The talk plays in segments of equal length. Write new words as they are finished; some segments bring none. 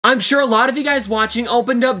I'm sure a lot of you guys watching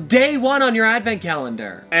opened up day 1 on your advent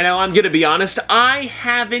calendar. And now I'm gonna be honest, I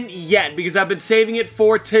haven't yet because I've been saving it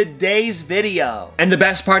for today's video. And the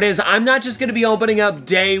best part is I'm not just gonna be opening up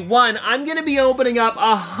day 1, I'm gonna be opening up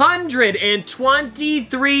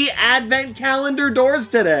 123 advent calendar doors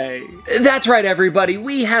today. That's right, everybody.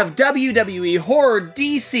 We have WWE, horror,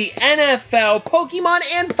 DC, NFL, Pokemon,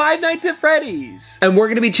 and Five Nights at Freddy's. And we're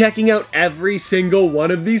gonna be checking out every single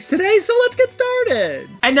one of these today, so let's get started.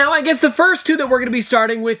 And now I guess the first two that we're gonna be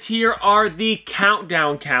starting with here are the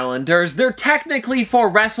countdown calendars. They're technically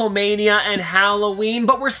for WrestleMania and Halloween,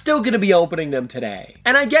 but we're still gonna be opening them today.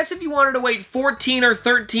 And I guess if you wanted to wait 14 or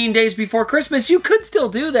 13 days before Christmas, you could still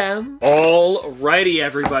do them. Alrighty,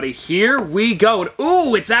 everybody, here we go.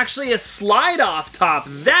 Ooh, it's actually a slide off top.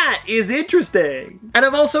 That is interesting. And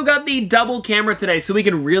I've also got the double camera today so we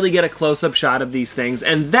can really get a close-up shot of these things,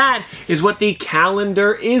 and that is what the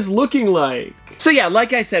calendar is looking like. So yeah,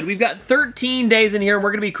 like I said, we've got 13 days in here, and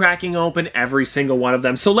we're gonna be cracking open every single one of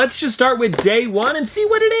them. So let's just start with day 1 and see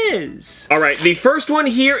what it is. All right, the first one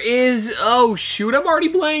here is, oh shoot, I'm already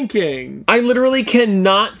blanking. I literally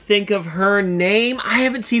cannot think of her name. I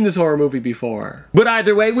haven't seen this horror movie before. But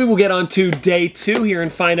either way, we will get on to day 2 here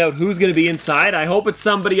and find out who's gonna be inside. I hope it's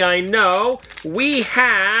somebody I know. We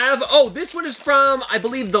have, oh, this one is from, I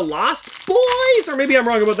believe, The Lost Boys? Or maybe I'm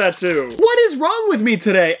wrong about that too. What is wrong with me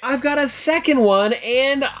today? I've got a second one,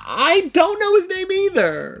 and I don't know his name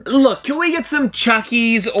either. Look, can we get some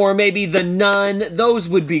Chuckies or maybe the Nun? Those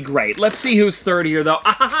would be great. Let's see who's third here, though.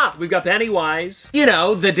 Ahaha, we've got Pennywise. You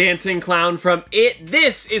know, the dancing clown from It.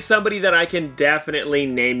 This is somebody that I can definitely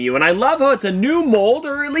name you, and I love how it's a new mold,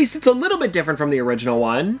 or at least it's a little bit different from the original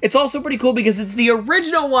one. It's also pretty cool because it's the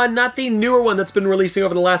original one, not the newer one that's been releasing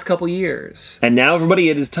over the last couple years. And now, everybody,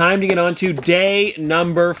 it is time to get on to day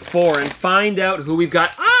number 4 and find out who we've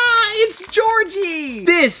got. It's Georgie!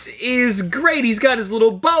 This is great. He's got his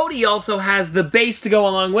little boat. He also has the base to go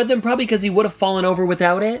along with him, probably because he would have fallen over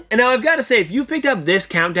without it. And now I've got to say, if you've picked up this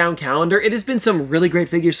countdown calendar, it has been some really great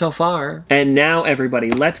figures so far. And now,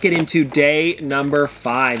 everybody, let's get into day number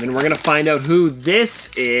 5, and we're gonna find out who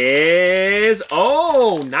this is.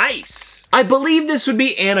 Oh, nice. I believe this would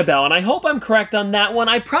be Annabelle, and I hope I'm correct on that one.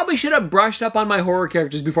 I probably should have brushed up on my horror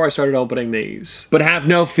characters before I started opening these. But have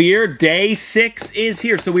no fear, day 6 is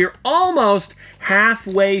here, so we're almost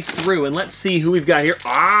halfway through, and let's see who we've got here.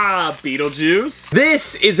 Beetlejuice.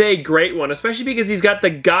 This is a great one, especially because he's got the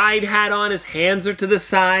guide hat on, his hands are to the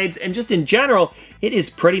sides, and just in general, it is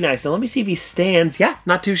pretty nice. Now let me see if he stands. Yeah,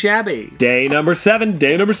 not too shabby. Day number 7,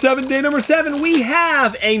 day number 7, day number 7. We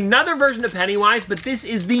have another version of Pennywise, but this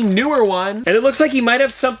is the newer one. And it looks like he might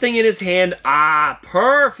have something in his hand.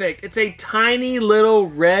 Perfect. It's a tiny little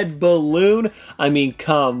red balloon. I mean,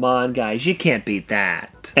 come on, guys. You can't beat that.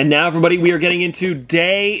 And now, everybody, we are getting into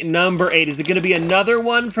day number 8. Is it going to be another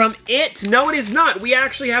one from It? No, it is not. We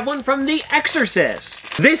actually have one from The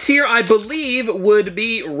Exorcist. This here, I believe, would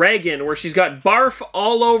be Regan, where she's got barf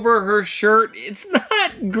all over her shirt. It's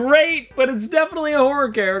not great, but it's definitely a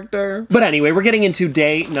horror character. But anyway, we're getting into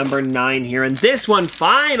day number 9 here, and this one,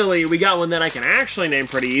 finally, we got one that I can actually name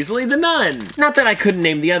pretty easily, the Nun. Not that I couldn't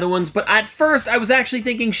name the other ones, but at first, I was actually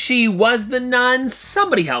thinking she was the Nun.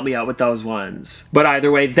 Somebody help me out with those ones. But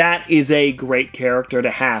either way, that is a great character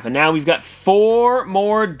to have. And now we've got 4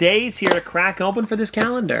 more days here to crack open for this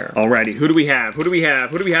calendar. Alrighty, who do we have? Who do we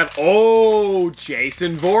have? Who do we have? Oh,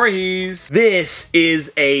 Jason Voorhees. This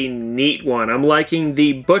is a neat one. I'm liking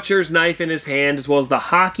the butcher's knife in his hand as well as the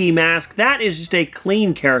hockey mask. That is just a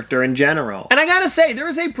clean character in general. And I gotta say, there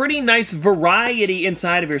is a pretty nice variety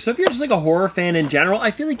inside of here. So if you're just like a horror fan in general,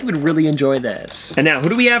 I feel like you would really enjoy this. And now, who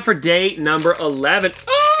do we have for day number 11?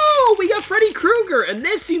 Oh, we got Freddy Krueger, and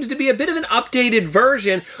this seems to be a bit of an updated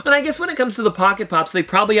version. And I guess when it comes to the Pocket Pops, they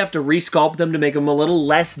probably have to resculpt them to make them a little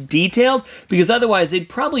less detailed, because otherwise they'd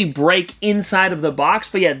probably break inside of the box.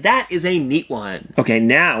 But yeah, that is a neat one. Okay,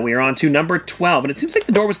 now we are on to number 12, and it seems like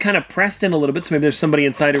the door was kind of pressed in a little bit, so maybe there's somebody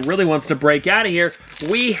inside who really wants to break out of here.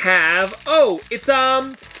 We have, it's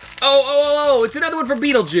another one from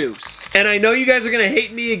Beetlejuice. And I know you guys are gonna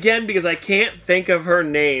hate me again because I can't think of her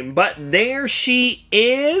name, but there she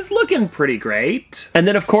is, looking pretty great. And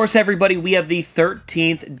then, of course, everybody, we have the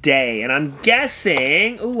 13th day, and I'm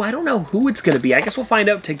guessing, I don't know who it's gonna be. I guess we'll find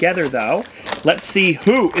out together, though. Let's see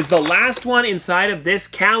who is the last one inside of this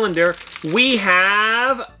calendar. We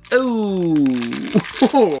have Ooh.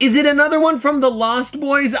 Is it another one from the Lost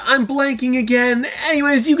Boys? I'm blanking again.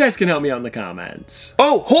 Anyways, you guys can help me out in the comments.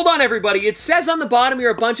 Oh, hold on everybody. It says on the bottom here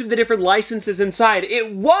a bunch of the different licenses inside.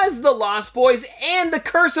 It was the Lost Boys and the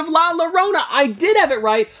Curse of La Llorona. I did have it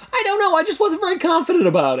right. I don't know, I just wasn't very confident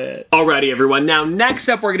about it. Alrighty everyone, now next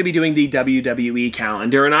up we're gonna be doing the WWE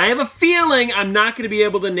calendar, and I have a feeling I'm not gonna be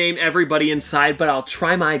able to name everybody inside, but I'll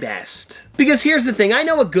try my best. Because here's the thing, I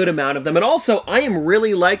know a good amount of them, and also I am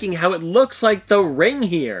really liking how it looks like the ring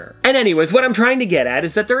here. And anyways, what I'm trying to get at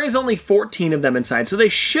is that there is only 14 of them inside, so they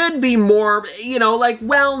should be more, you know, like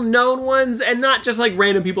well-known ones, and not just like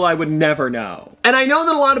random people I would never know. And I know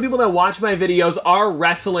that a lot of people that watch my videos are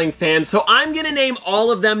wrestling fans, so I'm gonna name all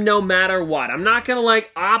of them no matter what. I'm not gonna like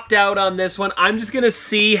opt out on this one, I'm just gonna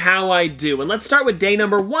see how I do. And let's start with day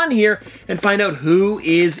number 1 here and find out who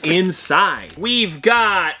is inside. We've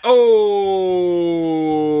got,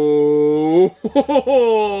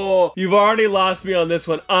 you've already lost me on this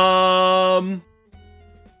one.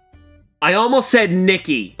 I almost said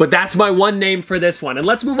Nikki, but that's my one name for this one. And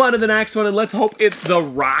let's move on to the next one, and let's hope it's The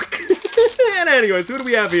Rock. And anyways, who do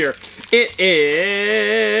we have here? It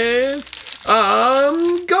is...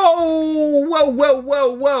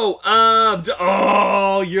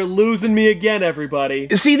 oh, you're losing me again, everybody.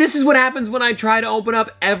 See, this is what happens when I try to open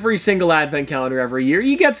up every single advent calendar every year.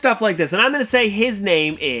 You get stuff like this, and I'm gonna say his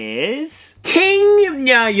name is... King...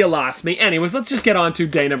 Yeah, you lost me. Anyways, let's just get on to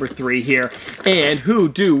day number 3 here. And who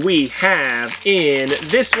do we have in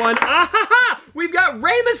this one? Ah-ha-ha! We've got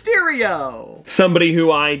Rey Mysterio! Somebody who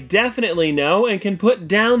I definitely know and can put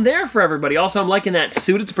down there for everybody. Also, I'm liking that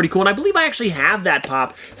suit. It's pretty cool, and I believe I actually have that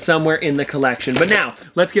pop somewhere in the collection. But now,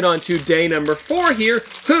 let's get on to day number 4 here,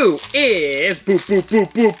 who is... Boo, boo, boo,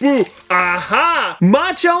 boo, boo! Aha!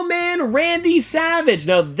 Macho Man Randy Savage!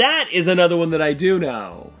 Now, that is another one that I do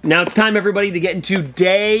know. Now, it's time, everybody, to get into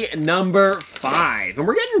day number 5. And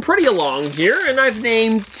we're getting pretty along here, and I've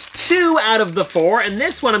named 2 out of the 4, and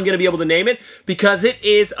this one I'm going to be able to name it because it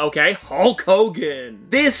is, okay, Hulk Hogan.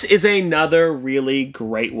 This is another really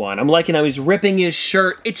great one. I'm liking how he's ripping his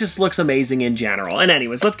shirt. It just looks amazing in general. And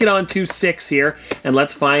anyways, let's get on to 6 here, and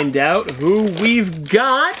let's find out who we've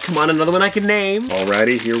got. Come on, another one I can name.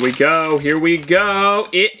 Alrighty, here we go, here we go.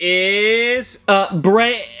 It is,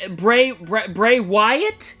 Bray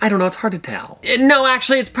Wyatt? I don't know, it's hard to tell. No,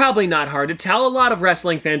 actually, it's probably not hard to tell. A lot of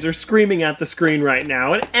wrestling fans are screaming at the screen right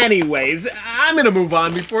now. And anyways, I'm gonna move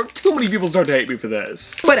on before too many people start to hate me for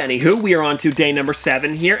this. But anywho, we are on to day number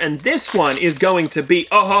 7 here, and this one is going to be,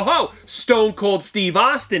 Stone Cold Steve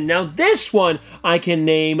Austin. Now this one I can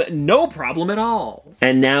name no problem at all.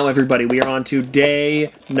 And now, everybody, we are on to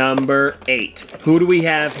day number 8. Who do we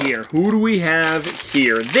have here? Who do we have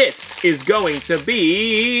here? This is going to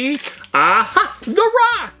be... Aha! The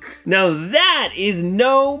Rock! Now that is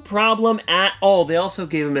no problem at all. They also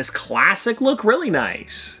gave him his classic look, really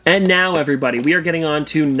nice. And now, everybody, we are getting on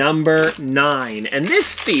to number 9. And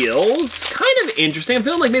this feels kind of interesting. I'm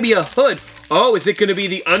feeling like maybe a hood. Oh, is it gonna be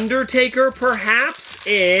The Undertaker, perhaps?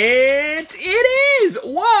 It is!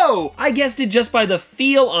 Whoa! I guessed it just by the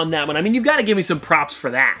feel on that one. I mean, you've gotta give me some props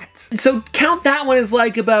for that. So count that one as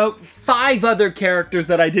like about 5 other characters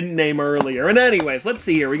that I didn't name earlier. And anyways, let's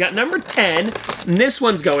see here. We got number 10, and this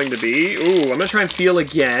one's going to be, ooh, I'm gonna try and feel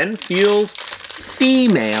again. Feels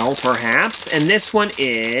female, perhaps. And this one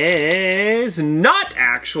is not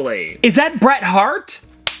actually. Is that Bret Hart?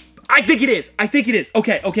 I think it is. I think it is.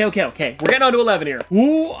 Okay. We're getting on to 11 here.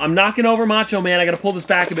 Ooh, I'm knocking over Macho Man. I gotta pull this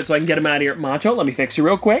back a bit so I can get him out of here. Macho, let me fix you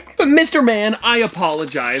real quick. But Mr. Man, I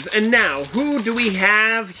apologize. And now, who do we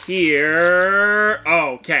have here?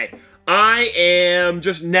 Okay. I am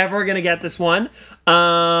just never gonna get this one. Let's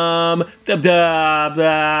go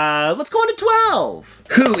on to 12.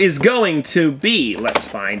 Who is going to be? Let's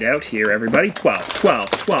find out here, everybody. 12.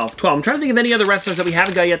 I'm trying to think of any other wrestlers that we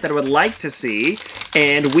haven't got yet that I would like to see.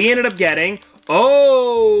 And we ended up getting...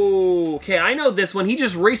 Oh, okay, I know this one. He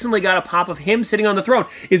just recently got a pop of him sitting on the throne.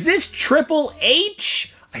 Is this Triple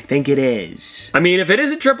H? I think it is. I mean, if it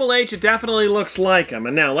isn't Triple H, it definitely looks like him.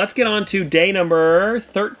 And now, let's get on to day number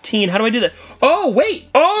 13. How do I do that? Oh, wait.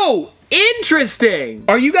 Oh, interesting.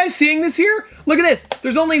 Are you guys seeing this here? Look at this.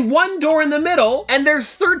 There's only one door in the middle, and there's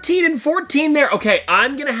 13 and 14 there. Okay,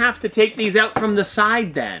 I'm gonna have to take these out from the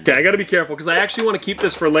side then. Okay, I gotta be careful, because I actually want to keep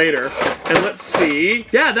this for later. And let's see.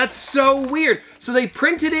 Yeah, that's so weird. So they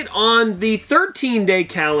printed it on the 13-day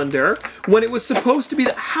calendar when it was supposed to be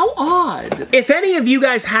the... How odd. If any of you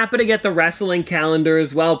guys happen to get the wrestling calendar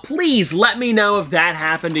as well, please let me know if that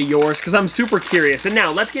happened to yours, because I'm super curious. And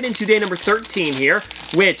now, let's get into day number 13 here,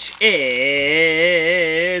 which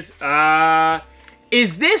is...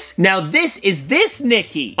 is this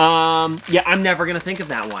Nikki? Yeah, I'm never gonna think of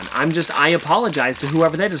that one. I apologize to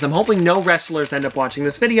whoever that is. I'm hoping no wrestlers end up watching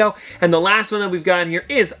this video. And the last one that we've got here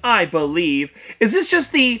is, I believe, is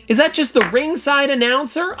that just the ringside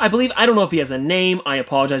announcer? I don't know if he has a name. I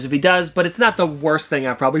apologize if he does, but it's not the worst thing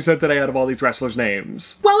I've probably said today out of all these wrestlers'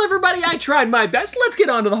 names. Well, everybody, I tried my best. Let's get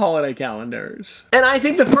on to the holiday calendars. And I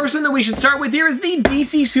think the first one that we should start with here is the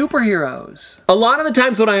DC superheroes. A lot of the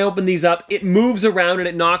times when I open these up, it moves around and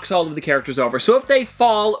it knocks all of the characters over. So if they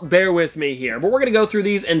fall, bear with me here. But we're gonna go through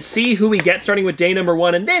these and see who we get starting with day number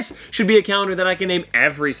 1. And this should be a calendar that I can name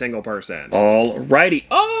every single person. Alrighty.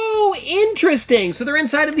 Oh, interesting. So they're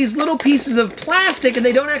inside of these little pieces of plastic and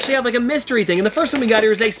they don't actually have like a mystery thing. And the first one we got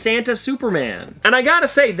here is a Santa Superman. And I gotta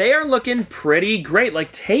say, they are looking pretty great.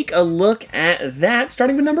 Like, take a look at that,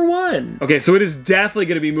 starting with number 1. Okay, so it is definitely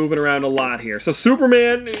gonna be moving around a lot here. So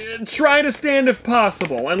Superman, try to stand if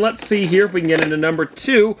possible. And let's see here if we can get into number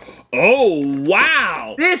 2. Oh,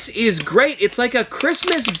 wow. This is great. It's like a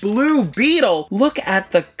Christmas blue beetle. Look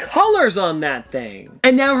at the colors on that thing.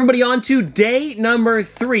 And now everybody on to day number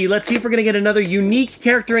 3. Let's see if we're gonna get another unique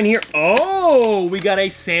character in here. Oh, we got a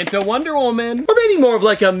Santa Wonder Woman. Or maybe more of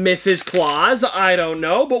like a Mrs. Claus. I don't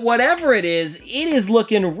know, but whatever it is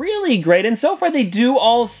looking really great. And so far they do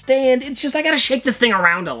all stand. It's just I gotta shake this thing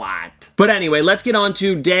around a lot. But anyway, let's get on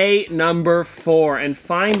to day number 4 and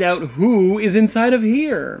find out who is inside of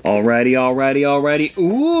here. Alrighty.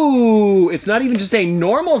 Ooh, it's not even just a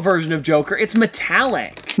normal version of Joker, it's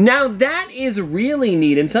metallic. Now that is really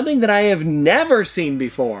neat and something that I have never seen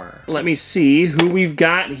before. Let me see who we've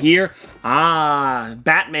got here. Ah,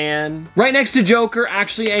 Batman. Right next to Joker,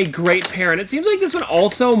 actually a great pair. And it seems like this one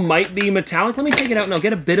also might be metallic. Let me take it out and I'll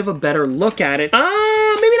get a bit of a better look at it.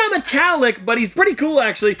 Maybe not metallic, but he's pretty cool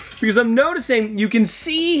actually, because I'm noticing you can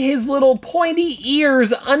see his little pointy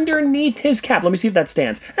ears underneath his cap. Let me see if that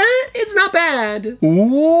stands. It's not bad.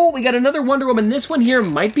 Ooh, we got another Wonder Woman. This one here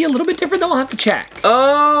might be a little bit different, though. We'll have to check.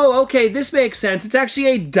 Oh, okay, this makes sense. It's actually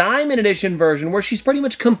a Diamond Edition version where she's pretty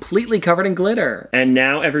much completely covered in glitter. And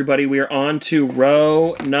now, everybody, we are on to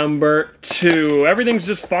row number 2. Everything's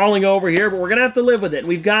just falling over here, but we're gonna have to live with it.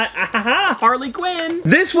 We've got, Harley Quinn.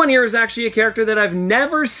 This one here is actually a character that I've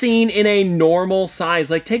never seen in a normal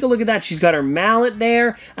size. Like, take a look at that. She's got her mallet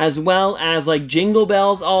there, as well as, like, jingle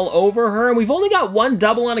bells all over her. And we've only got one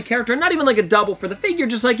double on a character, not even like a double for the figure,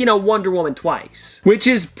 just like, you know, Wonder Woman twice. Which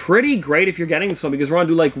is pretty great if you're getting this one, because we're on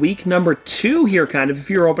to, like, week number 2 here, kind of, if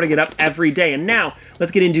you're opening it up every day. And now,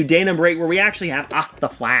 let's get into day number 8, where we actually have, the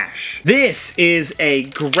Flash. This is a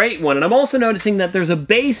great one, and I'm also noticing that there's a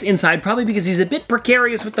base inside, probably because he's a bit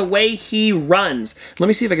precarious with the way he runs. Let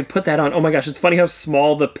me see if I can put that on. Oh my gosh, it's funny how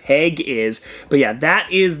small the peg is. But yeah,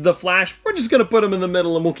 that is the Flash. We're just gonna put him in the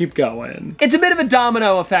middle and we'll keep going. It's a bit of a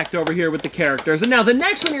domino effect over here with the characters. And now the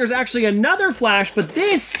next one here is actually another Flash, but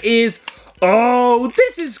this is... Oh,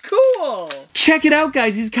 this is cool! Check it out,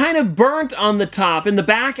 guys. He's kind of burnt on the top and the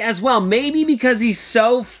back as well. Maybe because he's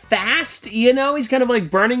so fast, you know? He's kind of like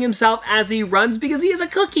burning himself as he runs because he is a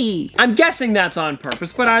cookie. I'm guessing that's on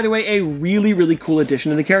purpose, but either way, a really, really cool addition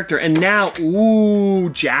to the character. And now, ooh,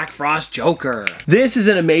 Jack Frost Joker. This is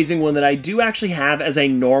an amazing one that I do actually have as a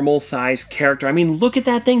normal size character. I mean, look at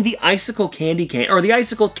that thing, the icicle candy cane, or the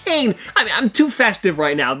icicle cane. I mean, I'm too festive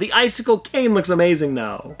right now. The icicle cane looks amazing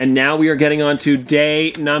though. And now we are getting on to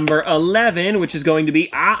day number 11, which is going to be,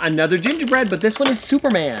 another gingerbread, but this one is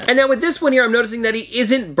Superman. And now with this one here, I'm noticing that he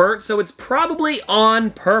isn't burnt, so it's probably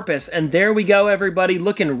on purpose. And there we go, everybody,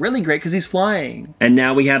 looking really great because he's flying. And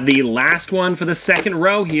now we have the last one for the second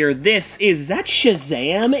row here. This is that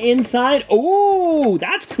Shazam inside? Oh,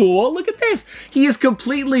 that's cool. Look at this. He is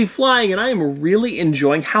completely flying, and I am really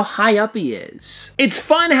enjoying how high up he is. It's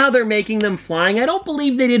fun how they're making them flying. I don't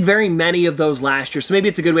believe they did very many of those last year, so maybe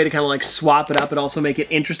it's a good way to kind of like swap it up and also make it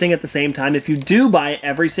interesting at the same time if you do buy it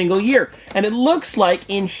every single year. And it looks like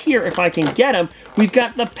in here, if I can get him, we've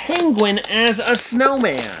got the Penguin as a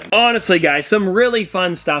snowman. Honestly, guys, some really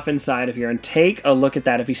fun stuff inside of here. And take a look at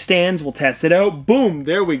that. If he stands, we'll test it out. Boom,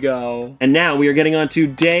 there we go. And now we are getting on to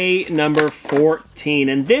day number 14.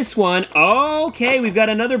 And this one, okay, we've got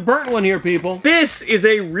another burnt one here, people. This is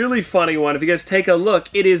a really funny one. If you guys take a look,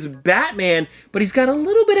 it is Batman, but he's got a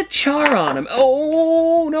little bit of char on him.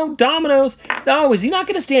 Oh, no, Dom dominoes. Oh, is he not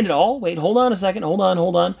gonna stand at all? Wait, hold on a second, hold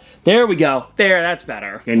on. There we go. There, that's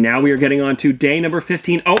better. And now we are getting on to day number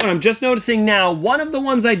 15. Oh, and I'm just noticing now, one of the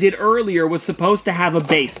ones I did earlier was supposed to have a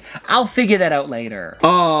base. I'll figure that out later.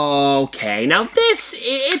 Okay, now this,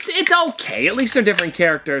 it's okay. At least they're different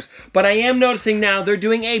characters. But I am noticing now they're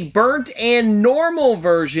doing a burnt and normal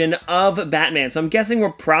version of Batman. So I'm guessing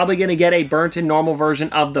we're probably gonna get a burnt and normal version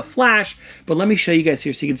of the Flash. But let me show you guys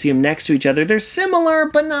here so you can see them next to each other. They're similar,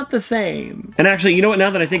 but not the same. And actually, you know what, now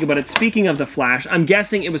that I think about it, speaking of the Flash, I'm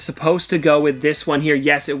guessing it was supposed to go with this one here.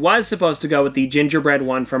 Yes, it was supposed to go with the gingerbread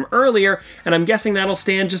one from earlier, and I'm guessing that'll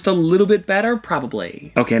stand just a little bit better,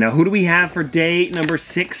 probably. Okay, now who do we have for day number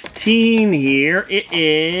 16 here? It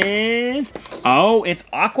is... oh, it's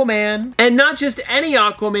Aquaman. And not just any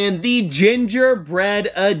Aquaman, the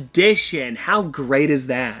gingerbread edition. How great is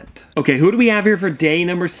that? Okay, who do we have here for day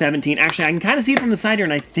number 17? Actually, I can kind of see it from the side here,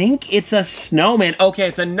 and I think it's a snowman. Okay,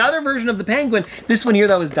 it's another version of the penguin. This one here,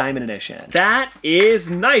 though, is Diamond Edition. That is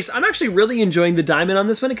nice. I'm actually really enjoying the diamond on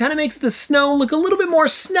this one. It kind of makes the snow look a little bit more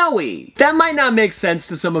snowy. That might not make sense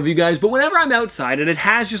to some of you guys, but whenever I'm outside and it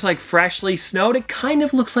has just like freshly snowed, it kind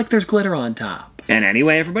of looks like there's glitter on top. And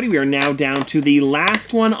anyway, everybody, we are now down to the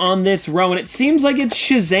last one on this row, and it seems like it's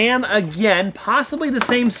Shazam again, possibly the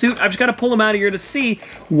same suit. I've just got to pull him out of here to see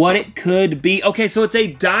what it could be. Okay, so it's a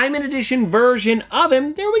Diamond Edition version of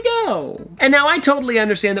him. There we go. And now I totally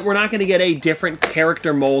understand that we're not going to get a different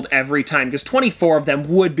character mold every time, because 24 of them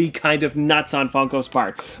would be kind of nuts on Funko's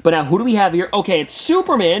part. But now, who do we have here? Okay, it's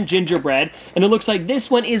Superman Gingerbread, and it looks like this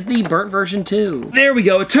one is the burnt version too. There we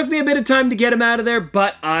go. It took me a bit of time to get him out of there,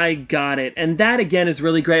 but I got it. And that again is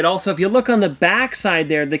really great. Also, if you look on the back side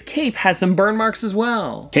there, the cape has some burn marks as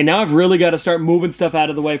well. Okay, now I've really got to start moving stuff out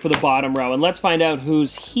of the way for the bottom row, and let's find out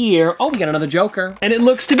who's here. Oh, we got another Joker. And it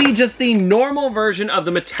looks to be just the normal version of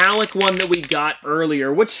the metallic one that we got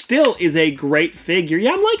earlier, which still is a great figure.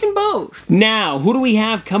 Yeah, I'm liking both. Now, who do we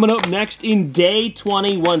have coming up next in day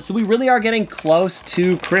 21? So we really are getting close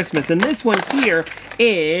to Christmas, and this one here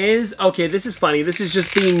is, okay, this is funny. This is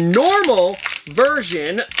just the normal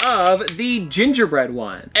version of the gingerbread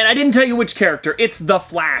one. And I didn't tell you which character. It's the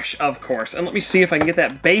Flash, of course. And let me see if I can get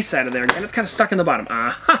that base out of there again. It's kind of stuck in the bottom.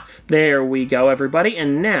 Aha! There we go, everybody.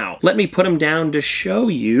 And now, let me put him down to show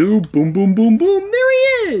you. Boom, boom, boom, boom. There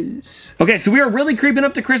he is. Okay, so we are really creeping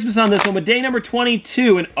up to Christmas on this one with day number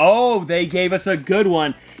 22. And oh, they gave us a good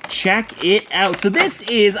one. Check it out. So this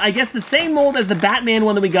is, I guess, the same mold as the Batman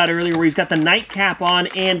one that we got earlier, where he's got the nightcap on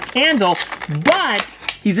and candle, but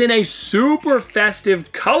he's in a super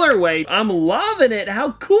festive colorway. I'm loving it.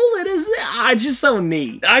 How cool it is. It's just so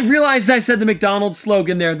neat. I realized I said the McDonald's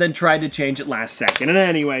slogan there, then tried to change it last second. And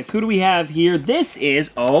anyways, who do we have here? This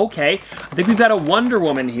is, okay, I think we've got a Wonder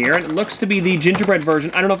Woman here, and it looks to be the gingerbread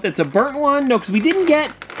version. I don't know if it's a burnt one. No, because we didn't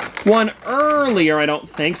get one earlier, I don't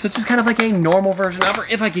think. So it's just kind of like a normal version of her,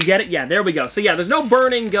 if I could get it. Yeah, there we go. So yeah, there's no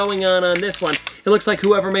burning going on this one. It looks like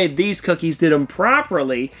whoever made these cookies did them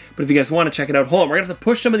properly. But if you guys want to check it out, hold on. We're going to have to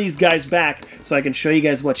push some of these guys back so I can show you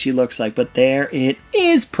guys what she looks like. But there it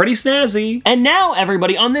is. Pretty snazzy. And now,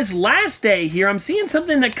 everybody, on this last day here, I'm seeing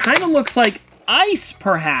something that kind of looks like ice,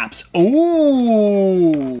 perhaps.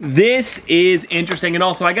 Ooh, this is interesting. And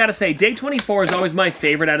also, I gotta say, day 24 is always my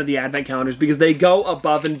favorite out of the advent calendars because they go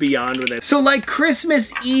above and beyond with it. So like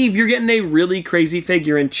Christmas Eve, you're getting a really crazy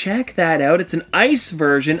figure, and check that out. It's an ice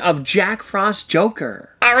version of Jack Frost Joker.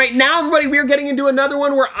 All right, now everybody, we're getting into another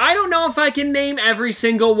one where I don't know if I can name every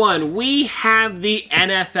single one. We have the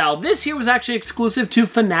NFL. This here was actually exclusive to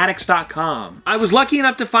Fanatics.com. I was lucky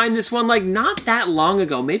enough to find this one like not that long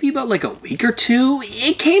ago, maybe about like a week or two.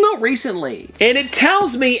 It came out recently. And it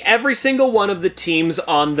tells me every single one of the teams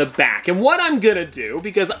on the back. And what I'm gonna do,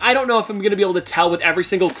 because I don't know if I'm gonna be able to tell with every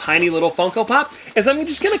single tiny little Funko Pop, is I'm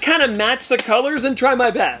just gonna kind of match the colors and try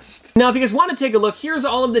my best. Now, if you guys want to take a look, here's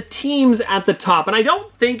all of the teams at the top. And I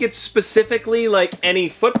don't think it's specifically like any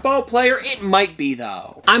football player. It might be,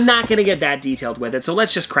 though. I'm not gonna get that detailed with it, so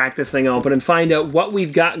let's just crack this thing open and find out what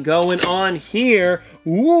we've got going on here.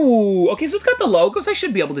 Ooh, okay, so it's got the logos. I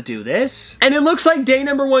should be able to do this. And it looks like day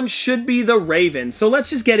number 1 should be the Ravens. So let's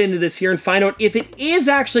just get into this here and find out if it is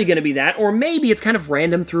actually gonna be that, or maybe it's kind of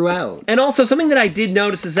random throughout. And also, something that I did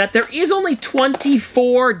notice is that there is only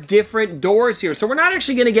 24 different doors here, so we're not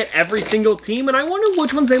actually gonna get every single team, and I wonder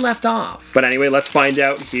which ones they left off. But anyway, let's find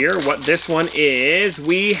out here what this one is.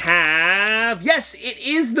 We have have, yes, it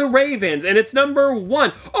is the Ravens, and it's number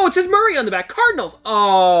 1. Oh, it says Murray on the back. Cardinals.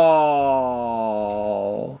 Oh.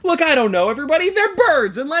 Look, I don't know, everybody. They're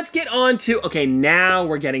birds, and let's get on to, okay, now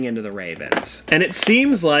we're getting into the Ravens. And it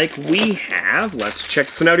seems like we have, let's check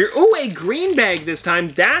this one out here. Ooh, a green bag this time.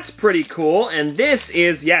 That's pretty cool. And this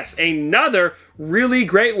is, yes, another really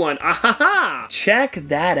great one. Ahaha! Check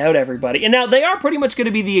that out, everybody. And now they are pretty much going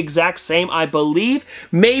to be the exact same, I believe.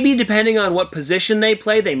 Maybe depending on what position they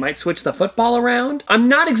play, they might switch the football around. I'm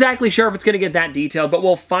not exactly sure if it's going to get that detailed, but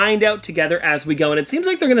we'll find out together as we go. And it seems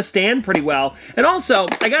like they're going to stand pretty well. And also,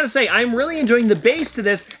 I gotta say, I'm really enjoying the base to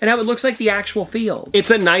this and how it looks like the actual field. It's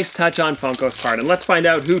a nice touch on Funko's part. And let's find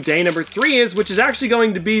out who day number 3 is, which is actually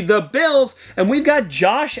going to be the Bills. And we've got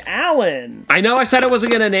Josh Allen. I know I said I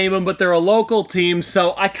wasn't going to name them, but they're a local team,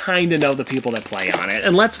 so I kind of know the people that play on it.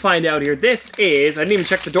 And let's find out here. This is, I didn't even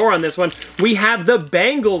check the door on this one. We have the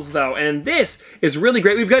Bengals, though, and this is really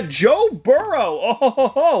great. We've got Joe Burrow.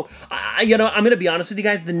 Oh, you know, I'm going to be honest with you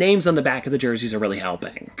guys, the names on the back of the jerseys are really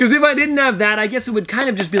helping. Because if I didn't have that, I guess it would kind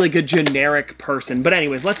of just be like a generic person. But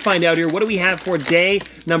anyways, let's find out here. What do we have for day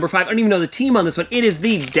number 5? I don't even know the team on this one. It is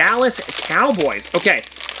the Dallas Cowboys. Okay,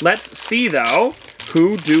 let's see, though.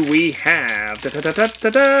 Who do we have?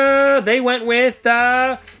 They went with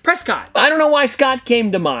Prescott. I don't know why Scott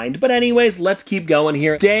came to mind, but anyways, let's keep going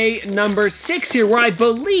here. Day number 6 here, where I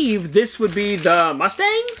believe this would be the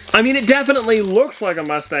Mustangs? I mean, it definitely looks like a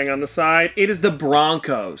Mustang on the side. It is the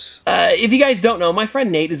Broncos. If you guys don't know, my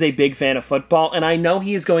friend Nate is a big fan of football, and I know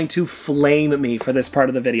he is going to flame me for this part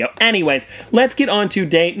of the video. Anyways, let's get on to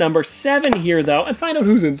day number 7 here, though, and find out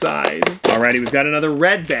who's inside. Alrighty, we've got another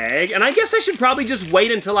red bag, and I guess I should probably just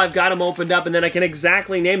wait until I've got them opened up, and then I can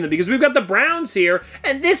exactly name them, because we've got the Browns here,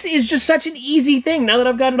 and this is just such an easy thing now that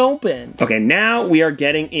I've got it open. Okay, now we are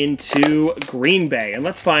getting into Green Bay, and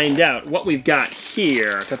let's find out what we've got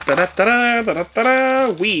here.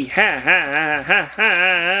 We have,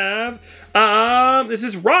 this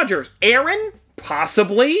is Rodgers. Aaron?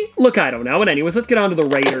 Possibly? Look, I don't know. And anyways, let's get on to the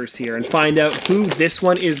Raiders here and find out who this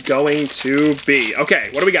one is going to be. Okay,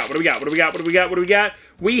 what do we got? What do we got? What do we got? What do we got? What do we got?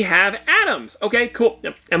 We have Adams. Okay, cool.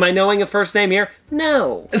 Am I knowing a first name here?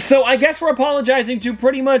 No. So I guess we're apologizing to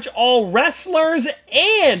pretty much all wrestlers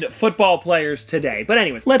and football players today. But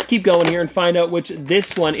anyways, let's keep going here and find out which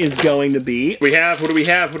this one is going to be. We have, who do we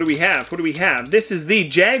have? Who do we have? Who do we have? This is the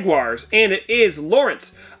Jaguars, and it is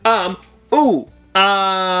Lawrence.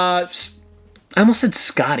 I almost said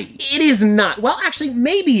Scotty. It is not. Well, actually,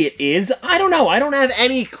 maybe it is. I don't know. I don't have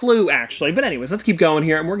any clue, actually. But anyways, let's keep going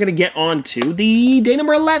here, and we're going to get on to the day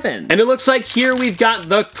number 11. And it looks like here we've got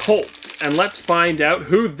the Colts. And let's find out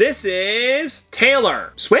who this is.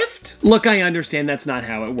 Taylor Swift? Look, I understand that's not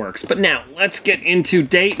how it works. But now, let's get into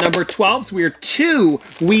date number 12. So we're 2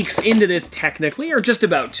 weeks into this, technically, or just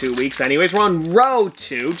about 2 weeks. Anyways, we're on row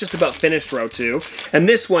 2, just about finished row 2. And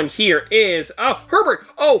this one here is, oh, Herbert.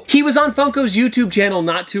 Oh, he was on Funko's YouTube channel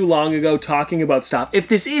not too long ago talking about stuff, if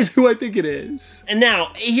this is who I think it is. And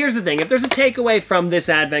now, here's the thing. If there's a takeaway from this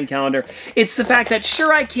advent calendar, it's the fact that,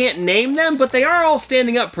 sure, I can't name them, but they are all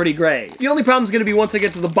standing up pretty great. The only problem is going to be once I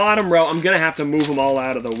get to the bottom row, I'm going to have to move them all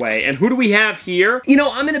out of the way. And who do we have here? You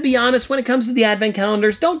know, I'm going to be honest, when it comes to the advent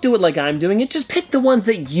calendars, don't do it like I'm doing it. Just pick the ones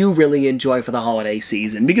that you really enjoy for the holiday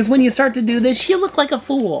season, because when you start to do this, you look like a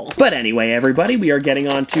fool. But anyway, everybody, we are getting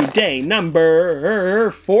on to day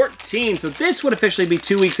number 14. So this would officially be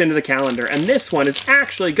 2 weeks into the calendar, and this one is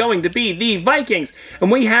actually going to be the Vikings.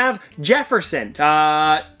 And we have Jefferson,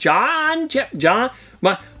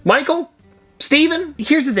 Michael, Steven.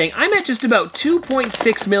 Here's the thing, I'm at just about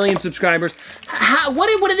 2.6 million subscribers.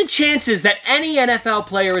 What are the chances that any NFL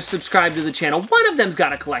player is subscribed to the channel? One of them's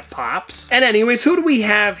gotta collect pops. And anyways, who do we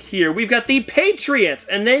have here? We've got the Patriots,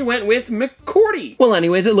 and they went with McCourty. Well,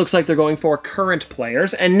 anyways, it looks like they're going for current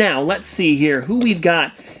players. And now, let's see here who we've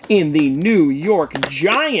got in the New York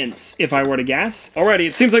Giants, if I were to guess. Alrighty,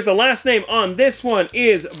 it seems like the last name on this one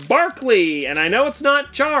is Barkley, and I know it's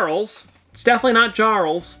not Charles. It's definitely not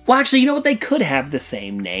Charles. Well, actually, you know what? They could have the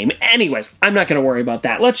same name. Anyways, I'm not going to worry about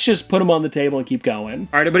that. Let's just put them on the table and keep going.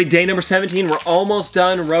 All right, everybody, day number 17. We're almost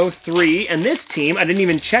done row 3. And this team, I didn't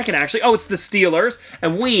even check it, actually. Oh, it's the Steelers.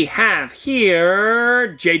 And we have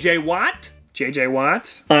here J.J. Watt. J.J.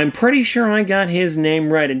 Watt. I'm pretty sure I got his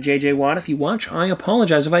name right. And J.J. Watt, if you watch, I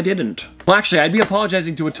apologize if I didn't. Well, actually, I'd be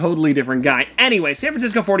apologizing to a totally different guy. Anyway, San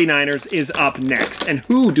Francisco 49ers is up next. And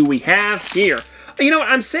who do we have here? You know what,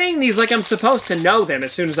 I'm saying these like I'm supposed to know them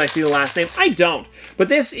as soon as I see the last name. I don't. But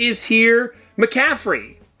this is here,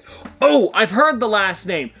 McCaffrey. Oh, I've heard the last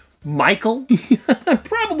name. Michael? I'm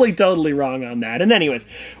probably totally wrong on that. And anyways,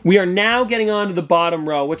 we are now getting on to the bottom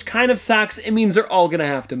row, which kind of sucks. It means they're all gonna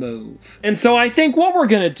have to move. And so I think what we're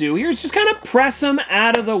gonna do here is just kind of press them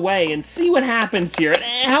out of the way and see what happens here.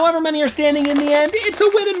 However many are standing in the end, it's a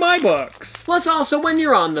win in my books. Plus also, when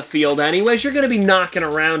you're on the field anyways, you're gonna be knocking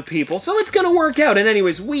around people, so it's gonna work out. And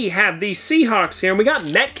anyways, we have the Seahawks here, and we got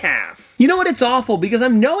Metcalf. You know what, it's awful, because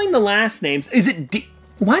I'm knowing the last names. Is it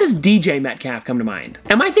Why does DJ Metcalf come to mind?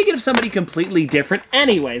 Am I thinking of somebody completely different?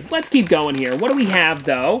 Anyways, let's keep going here. What do we have,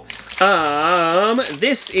 though?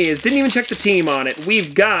 This is, didn't even check the team on it.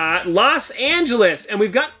 We've got Los Angeles, and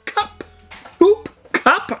we've got Cup.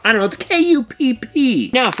 I don't know, it's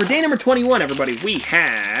K-U-P-P. Now, for day number 21, everybody, we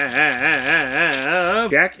have...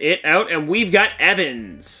 Check it out, and we've got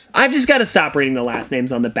Evans. I've just got to stop reading the last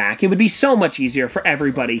names on the back. It would be so much easier for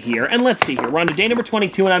everybody here. And let's see here, we're on to day number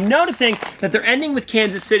 22, and I'm noticing that they're ending with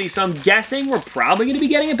Kansas City, so I'm guessing we're probably going to be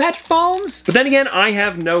getting a Patrick Mahomes. But then again, I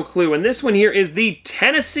have no clue, and this one here is the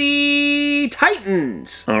Tennessee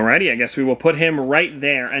Titans. Alrighty, I guess we will put him right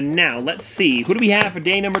there. And now, let's see, who do we have for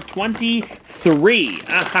day number 23?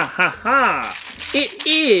 It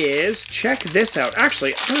is, check this out.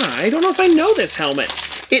 Actually, I don't know if I know this helmet.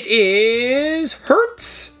 It is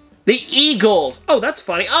Hurts. The Eagles. Oh, that's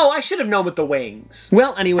funny. Oh, I should have known with the wings.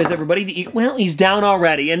 Well, anyways, everybody, well, he's down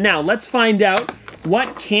already. And now let's find out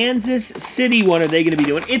what Kansas City one are they going to be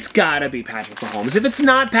doing. It's got to be Patrick Mahomes. If it's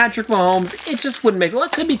not Patrick Mahomes, it just wouldn't make, well,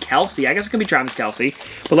 it could be Kelsey. I guess it could be Travis Kelsey.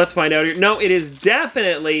 But let's find out here. No, it is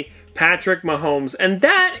definitely Patrick Mahomes. And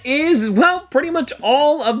that is, well, pretty much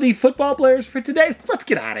all of the football players for today. Let's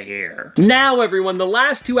get out of here. Now, everyone, the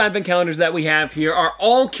last two advent calendars that we have here are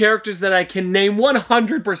all characters that I can name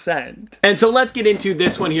 100%. And so let's get into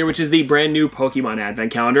this one here, which is the brand new Pokemon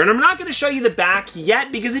advent calendar. And I'm not going to show you the back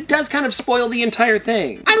yet because it does kind of spoil the entire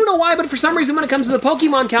thing. I don't know why, but for some reason when it comes to the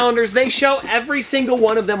Pokemon calendars, they show every single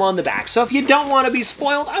one of them on the back. So if you don't want to be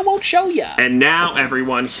spoiled, I won't show you. And now,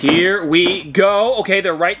 everyone, here we go. Okay,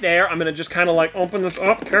 they're right there. I'm gonna just kind of like open this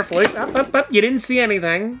up carefully. You didn't see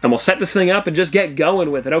anything. And we'll set this thing up and just get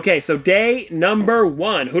going with it. Okay, so day number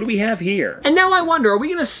 1. Who do we have here? And now I wonder, are we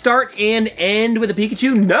gonna start and end with a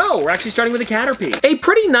Pikachu? No, we're actually starting with a Caterpie. A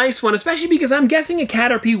pretty nice one, especially because I'm guessing a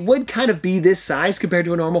Caterpie would kind of be this size compared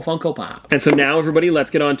to a normal Funko Pop. And so now, everybody,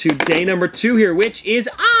 let's get on to day number 2 here, which is,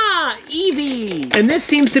 Eevee. And this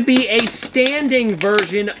seems to be a standing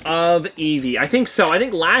version of Eevee. I think so. I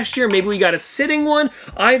think last year maybe we got a sitting one.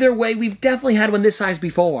 Either way, we've definitely had one this size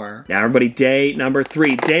before. Now, everybody, day number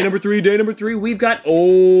 3. Day number 3, we've got,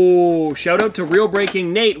 oh, shout out to Real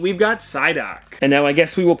Breaking Nate. We've got Psyduck. And now I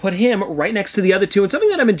guess we will put him right next to the other two. And something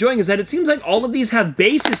that I'm enjoying is that it seems like all of these have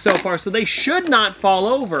bases so far, so they should not fall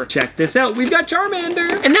over. Check this out. We've got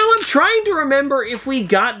Charmander. And now I'm trying to remember if we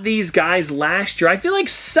got these guys last year. I feel like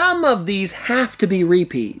some of these have to be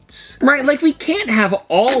repeats, right? Like we can't have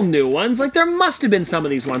all new ones. Like there must have been some of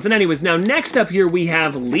these ones. And anyways, now next up here we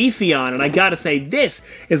have Leafeon. And I gotta say, this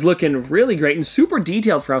is looking really great and super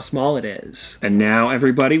detailed for how small it is. And now,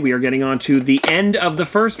 everybody, we are getting on to the end of the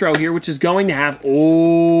first row here, which is going to have,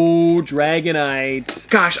 oh, Dragonite.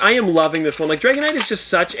 Gosh, I am loving this one. Like, Dragonite is just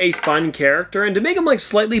such a fun character, and to make him, like,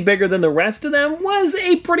 slightly bigger than the rest of them was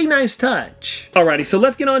a pretty nice touch. Alrighty, so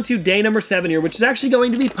let's get on to day number 7 here, which is actually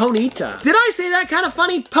going to be Ponyta. Did I say that kind of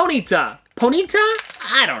funny? Ponyta. Ponyta?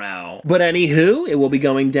 I don't know. But anywho, it will be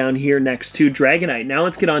going down here next to Dragonite. Now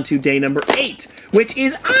let's get on to day number 8, which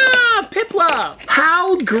is, Piplup!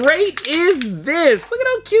 How great is this? Look at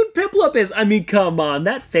how cute Piplup is. I mean, come on,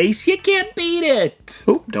 that face, you can't beat it.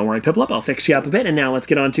 Oh, don't worry, Piplup, I'll fix you up a bit. And now let's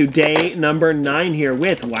get on to day number 9 here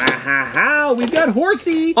with, wow, we've got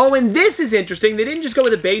Horsey. Oh, and this is interesting. They didn't just go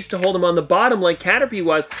with a base to hold him on the bottom like Caterpie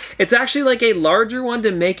was. It's actually like a larger one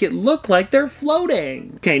to make it look like they're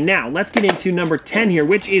floating. Okay, now let's get into number 10 here,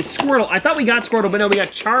 which is Squirtle. I thought we got Squirtle, but no, we got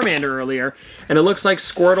Charmander earlier, and it looks like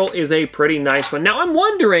Squirtle is a pretty nice one. Now, I'm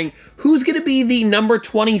wondering who's going to be the number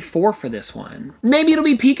 24 for this one. Maybe it'll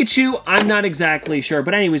be Pikachu. I'm not exactly sure,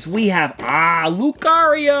 but anyways, we have,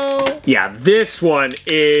 Lucario. Yeah, this one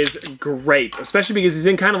is great, especially because he's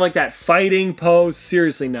in kind of like that fighting pose.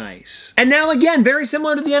 Seriously nice. And now, again, very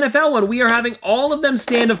similar to the NFL one, we are having all of them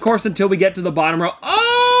stand, of course, until we get to the bottom row.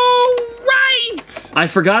 Oh, right! I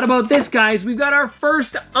forgot about this, guys. We've got our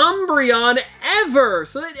first Umbreon ever.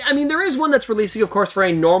 So, I mean, there is one that's releasing, of course, for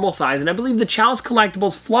a normal size, and I believe the Chalice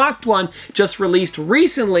Collectibles Flocked one just released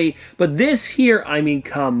recently, but this here, I mean,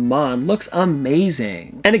 come on, looks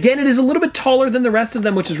amazing. And again, it is a little bit taller than the rest of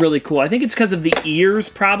them, which is really cool. I think it's because of the ears,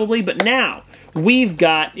 probably, but now, we've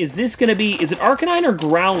got, is this gonna be, is it Arcanine or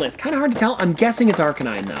Growlithe? Kind of hard to tell. I'm guessing it's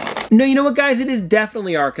Arcanine, though. No, you know what, guys? It is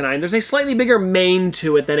definitely Arcanine. There's a slightly bigger mane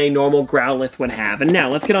to it than a normal Growlithe would have. And now,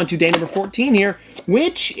 let's get on to day number 14 here,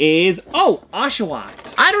 which is, oh,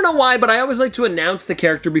 Oshawott. I don't know why, but I always like to announce the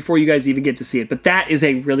character before you guys even get to see it, but that is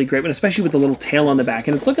a really great one, especially with the little tail on the back.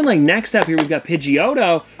 And it's looking like next up here, we've got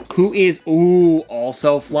Pidgeotto, who is, ooh,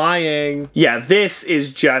 also flying. Yeah, this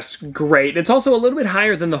is just great. It's also a little bit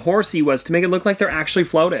higher than the Horsey was to make it look like they're actually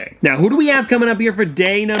floating. Now, who do we have coming up here for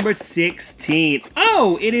day number 16?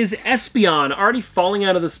 Oh, it is Espeon, already falling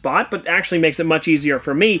out of the spot, but actually makes it much easier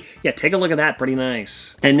for me. Yeah, take a look at that, pretty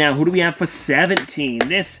nice. And now, who do we have for 17?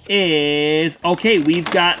 This is, okay, we've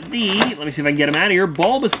got the, let me see if I can get him out of here,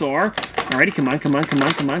 Bulbasaur. Alrighty, come on, come on, come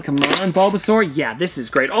on, come on, come on, Bulbasaur. Yeah, this is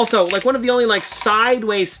great. Also, like one of the only like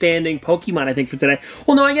sideways standing Pokemon, I think, for today.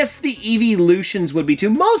 Well, no, I guess the Evolutions would be too.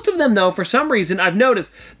 Most of them, though, for some reason, I've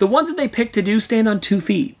noticed, the ones that they pick to do stand on 2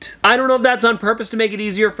 feet. I don't know if that's on purpose to make it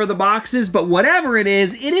easier for the boxes, but whatever it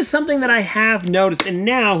is something that I have noticed. And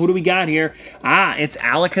now, who do we got here? Ah, it's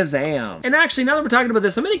Alakazam. And actually, now that we're talking about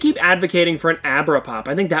this, I'm going to keep advocating for an Abrapop.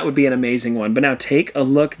 I think that would be an amazing one. But now, take a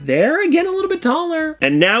look there. Again, a little bit taller.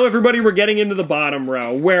 And now, everybody, we're getting into the bottom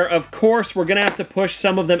row, where, of course, we're going to have to push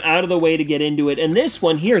some of them out of the way to get into it. And this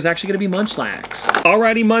one here is actually going to be Munchlax.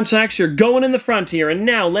 Alrighty, Munchlax, you're going in the front here. And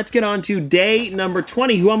now, let's get on to day number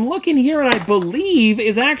 20, who I'm looking here, and I believe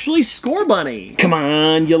is actually Scorbunny. Come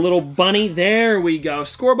on, you little bunny. There we go.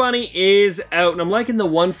 Scorbunny is out, and I'm liking the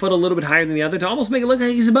 1 foot a little bit higher than the other to almost make it look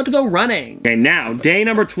like he's about to go running. Okay, now, day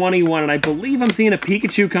number 21, and I believe I'm seeing a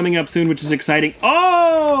Pikachu coming up soon, which is exciting.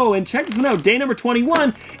 Oh, and check this one out. Day number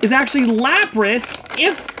 21 is actually Lapras,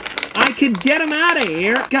 if I could get him out of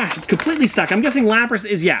here. Gosh, it's completely stuck. I'm guessing Lapras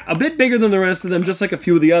is, yeah, a bit bigger than the rest of them, just like a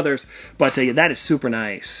few of the others. But yeah, that is super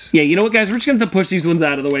nice. Yeah, you know what, guys? We're just going to have to push these ones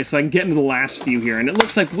out of the way so I can get into the last few here. And it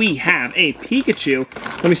looks like we have a Pikachu.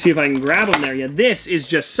 Let me see if I can grab him there. Yeah, this is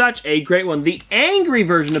just such a great one. The angry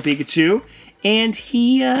version of Pikachu. And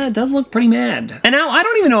he does look pretty mad. And now, I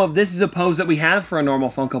don't even know if this is a pose that we have for a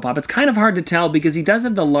normal Funko Pop. It's kind of hard to tell because he does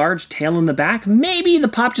have the large tail in the back. Maybe the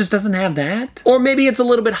Pop just doesn't have that. Or maybe it's a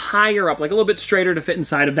little bit higher up, like a little bit straighter to fit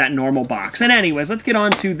inside of that normal box. And anyways, let's get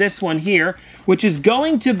on to this one here, which is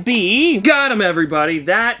going to be... Got him, everybody.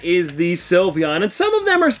 That is the Sylveon. And some of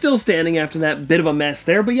them are still standing after that bit of a mess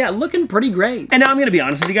there. But yeah, looking pretty great. And now I'm going to be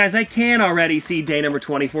honest with you guys. I can already see day number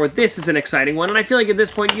 24. This is an exciting one. And I feel like at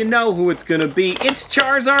this point, you know who it's going to be. It's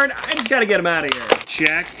Charizard. I just gotta get him out of here.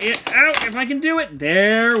 Check it out if I can do it.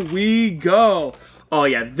 There we go. Oh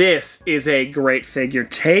yeah, this is a great figure.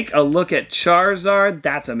 Take a look at Charizard.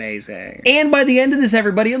 That's amazing. And by the end of this,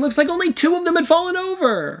 everybody, it looks like only 2 of them had fallen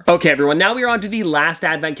over. Okay, everyone, now we are on to the last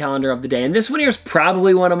advent calendar of the day, and this one here is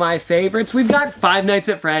probably one of my favorites. We've got Five Nights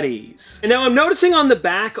at Freddy's. And now I'm noticing on the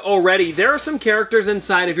back already, there are some characters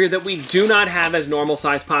inside of here that we do not have as normal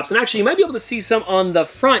size Pops. And actually, you might be able to see some on the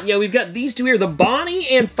front. Yeah, we've got these two here. The Bonnie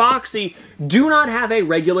and Foxy do not have a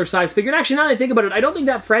regular size figure. And actually, now that I think about it, I don't think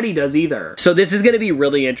that Freddy does either. So this is gonna be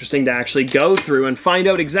really interesting to actually go through and find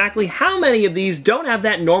out exactly how many of these don't have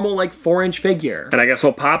that normal, like, 4-inch figure. And I guess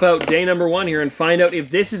we'll pop out day number 1 here and find out if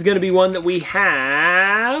this is gonna be one that we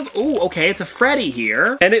have. Ooh, okay, it's a Freddy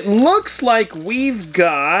here. And it looks like we've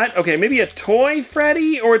got, okay, maybe a toy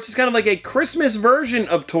Freddy, or it's just kind of like a Christmas version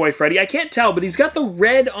of toy Freddy. I can't tell, but he's got the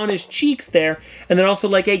red on his cheeks there, and then also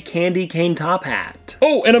like a candy cane top hat.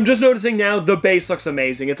 Oh, and I'm just noticing now the base looks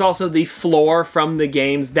amazing. It's also the floor from the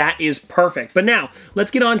games. That is perfect. But now, let's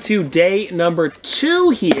get on to day number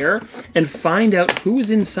 2 here and find out who's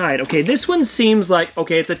inside. Okay, this one seems like,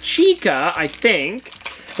 okay, it's a Chica, I think.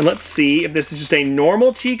 And let's see if this is just a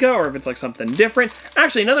normal Chica or if it's like something different.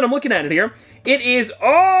 Actually, now that I'm looking at it here, it is,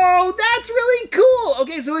 oh, that's really cool.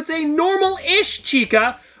 Okay, so it's a normal-ish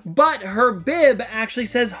Chica, but her bib actually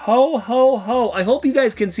says ho, ho, ho. I hope you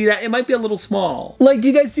guys can see that. It might be a little small. Like,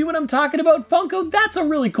 do you guys see what I'm talking about, Funko? That's a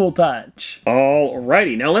really cool touch.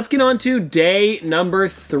 Alrighty, now let's get on to day number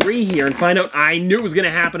 3 here and find out. I knew it was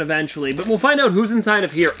gonna happen eventually, but we'll find out who's inside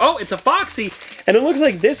of here. Oh, it's a Foxy, and it looks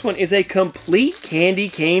like this one is a complete candy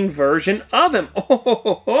cane version of him.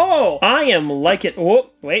 Oh, I am liking,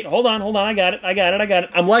 oh, Wait, hold on, I got it.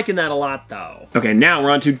 I'm liking that a lot, though. Okay, now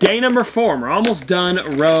we're on to day number 4. We're almost done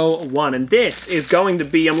row 1, and this is going to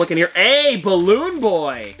be, I'm looking here, a Balloon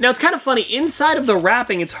Boy. Now, it's kind of funny. Inside of the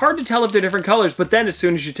wrapping, it's hard to tell if they're different colors, but then as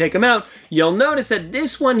soon as you take them out, you'll notice that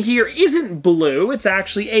this one here isn't blue. It's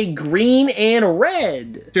actually a green and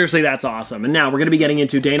red. Seriously, that's awesome. And now we're going to be getting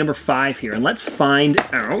into day number 5 here, and let's find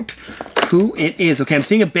out who it is. Okay, I'm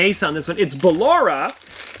seeing a base on this one. It's Ballora.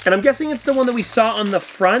 And I'm guessing it's the one that we saw on the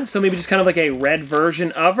front, so maybe just kind of like a red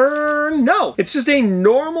version of her? No, it's just a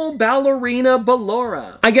normal ballerina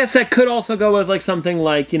Ballora. I guess that could also go with like something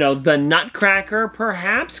like, you know, the Nutcracker,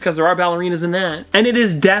 perhaps, because there are ballerinas in that. And it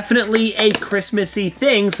is definitely a Christmassy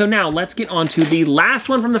thing, so now let's get on to the last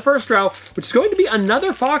one from the first row, which is going to be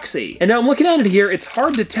another Foxy. And now I'm looking at it here, it's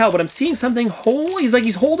hard to tell, but I'm seeing something,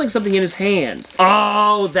 he's holding something in his hands.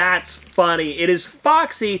 Oh, that's funny. It is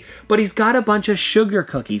Foxy, but he's got a bunch of sugar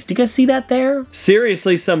cookies. Do you guys see that there?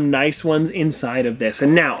 Seriously, some nice ones inside of this.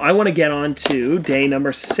 And now I want to get on to day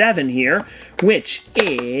number 7 here, which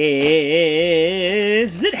is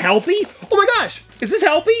it Helpy? Oh my gosh, is this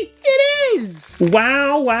Helpy? It is!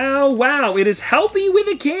 Wow, wow, wow. It is Helpy with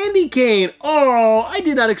a candy cane. Oh, I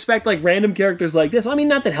did not expect like random characters like this. Well, I mean,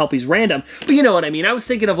 not that Helpy's random, but you know what I mean. I was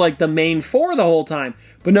thinking of like the main 4 the whole time.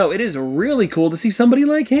 But no, it is really cool to see somebody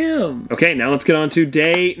like him. Okay, now let's get on to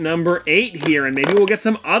day number 8 here, and maybe we'll get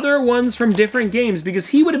some other ones from different games, because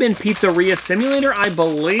he would have been Pizzeria Simulator, I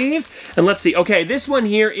believe. And let's see. Okay, this one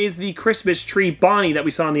here is the Christmas tree Bonnie that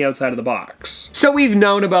we saw on the outside of the box. So we've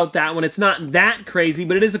known about that one. It's not that crazy,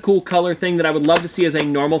 but it is a cool color thing that I would love to see as a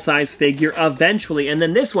normal size figure eventually. And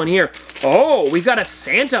then this one here, oh, we've got a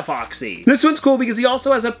Santa Foxy. This one's cool because he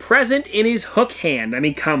also has a present in his hook hand. I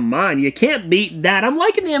mean, come on, you can't beat that. I'm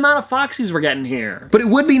liking the amount of Foxies we're getting here. But it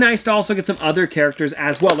would be nice to also get some other characters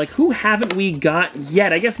as well. Like, who haven't we got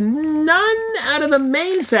yet? I guess none out of the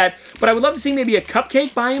main set, but I would love to see maybe a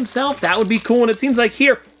Cupcake by himself. That would be cool. And it seems like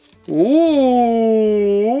here,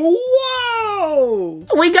 ooh, whoa!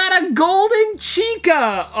 We got a Golden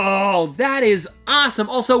Chica! Oh, that is awesome.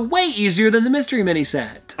 Also, way easier than the Mystery Mini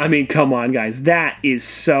set. I mean, come on, guys. That is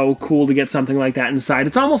so cool to get something like that inside.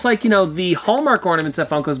 It's almost like, you know, the Hallmark ornaments that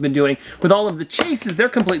Funko's been doing with all of the chases. They're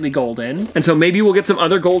completely golden. And so maybe we'll get some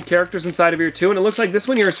other gold characters inside of here, too. And it looks like this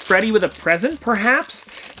one here is Freddy with a present, perhaps?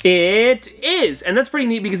 It is. And that's pretty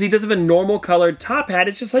neat because he does have a normal colored top hat.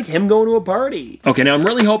 It's just like him going to a party. Okay, now I'm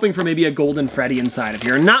really hoping for maybe a golden Freddy inside of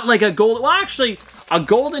here. Not like a gold... Well, actually... A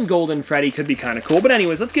golden Freddy could be kind of cool. But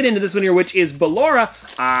anyways, let's get into this one here, which is Ballora.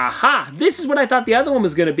 Aha! This is what I thought the other one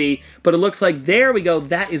was going to be, but it looks like, there we go,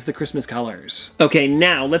 that is the Christmas colors. Okay,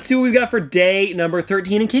 now, let's see what we've got for day number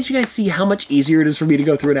 13. And can't you guys see how much easier it is for me to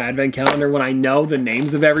go through an advent calendar when I know the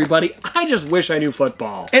names of everybody? I just wish I knew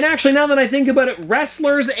football. And actually, now that I think about it,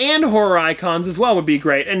 wrestlers and horror icons as well would be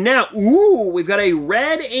great. And now, ooh, we've got a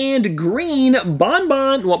red and green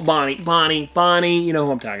Bonbon. Well, Bonnie, you know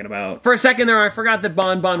who I'm talking about. For a second there, I forgot that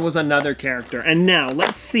Bonbon was another character. And now,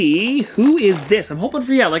 let's see, who is this? I'm hoping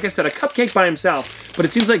for, yeah, like I said, a Cupcake by himself. But it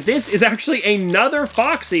seems like this is actually another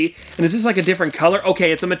Foxy. And is this like a different color?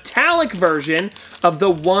 Okay, it's a metallic version of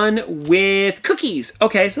the one with cookies.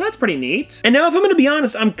 Okay, so that's pretty neat. And now, if I'm gonna be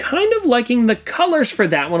honest, I'm kind of liking the colors for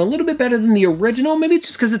that one a little bit better than the original. Maybe it's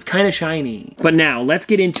just because it's kind of shiny. But now, let's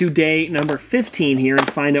get into day number 15 here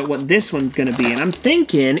and find out what this one's gonna be. And I'm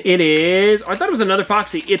thinking it is, oh, I thought it was another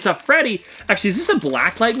Foxy. It's a Freddy. Actually, is this a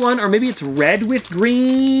blacklight one? Or maybe it's red with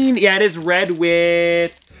green? Yeah, it is red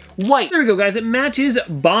with white. There we go, guys. It matches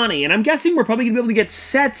Bonnie. And I'm guessing we're probably going to be able to get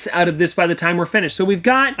sets out of this by the time we're finished. So we've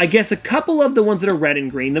got, I guess, a couple of the ones that are red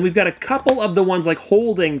and green. Then we've got a couple of the ones like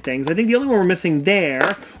holding things. I think the only one we're missing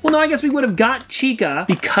there, well, no, I guess we would have got Chica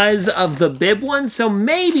because of the bib one. So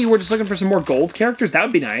maybe we're just looking for some more gold characters. That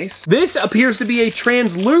would be nice. This appears to be a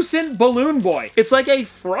translucent Balloon Boy. It's like a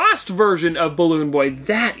Frost version of Balloon Boy.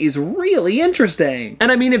 That is really interesting.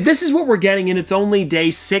 And I mean, if this is what we're getting and it's only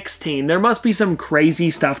day 16, there must be some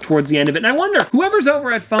crazy stuff towards the end of it. And I wonder, whoever's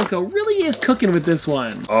over at Funko really is cooking with this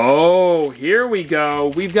one. Oh, here we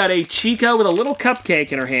go. We've got a Chica with a little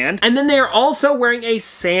cupcake in her hand. And then they're also wearing a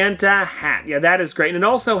Santa hat. Yeah, that is great. And it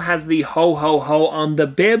also has the ho, ho, ho on the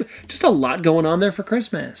bib. Just a lot going on there for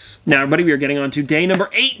Christmas. Now, everybody, we are getting on to day number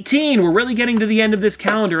 18. We're really getting to the end of this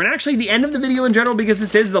calendar. And actually, the end of the video in general, because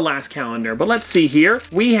this is the last calendar. But let's see here.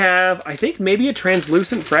 We have, I think, maybe a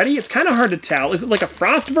translucent Freddy. It's kind of hard to tell. Is it like a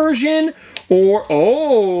Frost version? Or,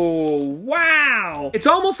 oh, wow. It's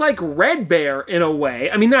almost like Red Bear in a way.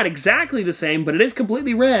 I mean, not exactly the same, but it is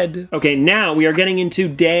completely red. Okay, now we are getting into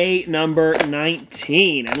day number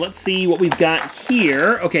 19. And let's see what we've got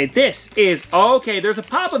here. Okay, this is, okay, there's a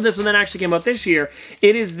pop of this one that actually came out this year.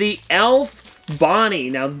 It is the Elf Bonnie.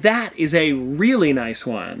 Now that is a really nice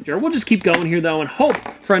one. Sure, we'll just keep going here though and hope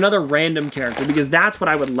for another random character because that's what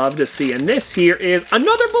I would love to see. And this here is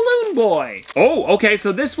another Balloon Boy. Oh, okay,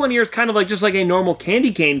 so this one here is kind of like just like a normal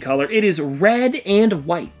candy cane color. It is red and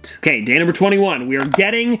white. Okay, day number 21. We are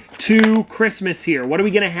getting to Christmas here. What are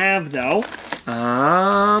we gonna have though?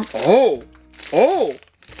 Oh.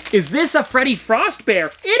 Is this a Freddy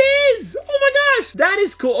Frostbear? It is! Oh my gosh, that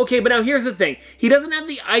is cool. Okay, but now here's the thing. He doesn't have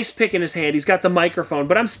the ice pick in his hand. He's got the microphone,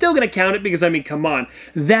 but I'm still gonna count it because, I mean, come on.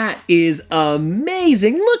 That is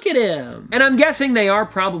amazing. Look at him. And I'm guessing they are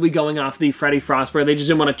probably going off the Freddy Frostbear. They just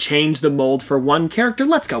didn't want to change the mold for one character.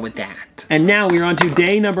 Let's go with that. And now we're on to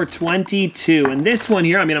day number 22. And this one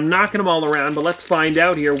here, I mean, I'm knocking them all around, but let's find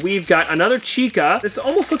out here. We've got another Chica. This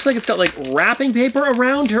almost looks like it's got like wrapping paper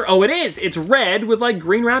around her. Oh, it is. It's red with like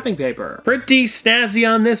green wrapping paper. Pretty snazzy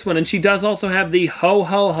on this one, and she does also have the ho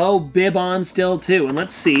ho ho bib on still too. And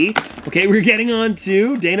let's see. Okay, we're getting on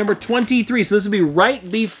to day number 23, so this would be right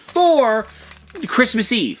before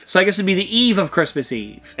Christmas Eve. So I guess it'd be the eve of Christmas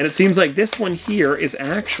Eve. And it seems like this one here is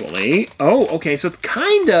actually, oh, okay, so it's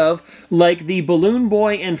kind of like the Balloon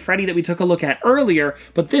Boy and Freddy that we took a look at earlier,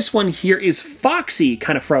 but this one here is Foxy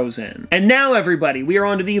kind of frozen. And now everybody, we are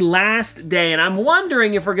on to the last day, and I'm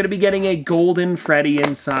wondering if we're gonna be getting a golden Freddy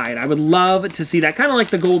inside. I would love to see that, kind of like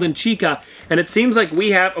the golden Chica. And it seems like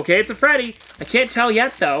we have, okay, it's a Freddy. I can't tell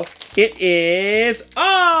yet though. It is,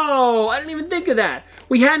 oh, I didn't even think of that.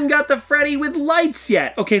 We hadn't got the Freddy with lights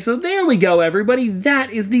yet. Okay, so there we go, everybody.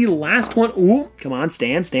 That is the last one. Ooh, come on,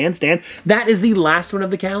 stand. That is the last one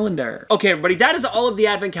of the calendar. Okay, everybody, that is all of the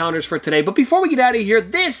advent calendars for today. But before we get out of here,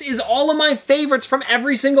 this is all of my favorites from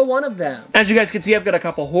every single one of them. As you guys can see, I've got a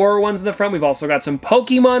couple horror ones in the front. We've also got some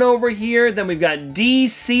Pokemon over here. Then we've got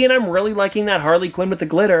DC, and I'm really liking that Harley Quinn with the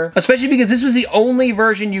glitter, especially because this was the only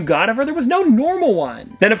version you got of her. There was no normal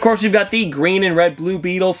one. Then, of course, we've got the green and red Blue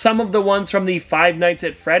Beetle, some of the ones from the Five Nights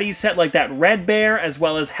at Freddy's set, like that Red Bear, as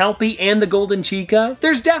well as Helpy and the Golden Chica.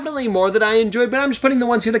 There's definitely more that I enjoyed, but I'm just putting the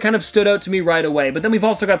ones here that kind of stood out to me right away. But then we've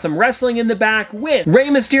also got some wrestling in the back with Rey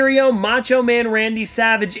Mysterio, Macho Man Randy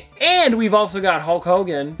Savage, and we've also got Hulk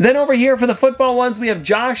Hogan. Then over here for the football ones, we have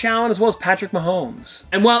Josh Allen as well as Patrick Mahomes.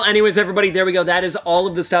 And well, anyways, everybody, there we go. That is all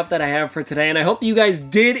of the stuff that I have for today, and I hope that you guys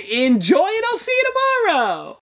did enjoy it. I'll see you tomorrow!